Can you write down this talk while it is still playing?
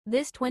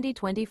This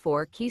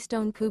 2024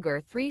 Keystone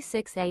Cougar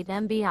 368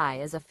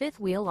 MBI is a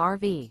fifth-wheel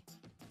RV.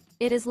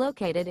 It is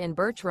located in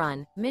Birch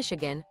Run,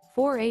 Michigan,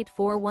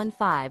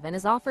 48415 and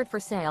is offered for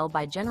sale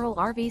by General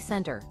RV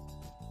Center.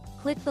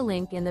 Click the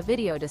link in the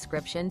video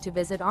description to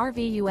visit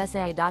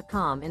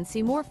RVUSA.com and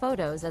see more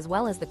photos as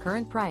well as the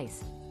current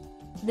price.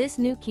 This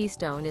new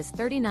Keystone is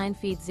 39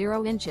 feet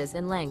 0 inches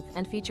in length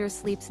and features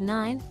sleeps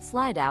 9,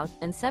 slide-out,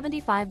 and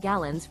 75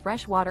 gallons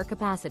fresh water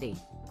capacity.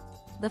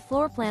 The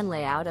floor plan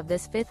layout of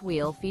this fifth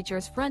wheel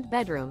features front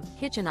bedroom,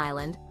 kitchen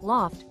island,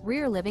 loft,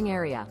 rear living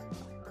area.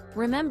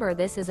 Remember,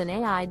 this is an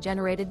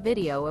AI-generated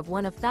video of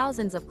one of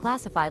thousands of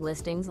classified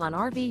listings on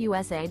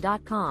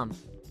RVUSA.com.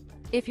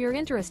 If you're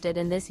interested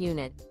in this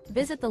unit,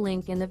 visit the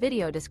link in the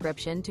video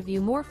description to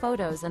view more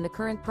photos and the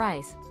current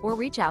price, or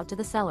reach out to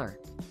the seller.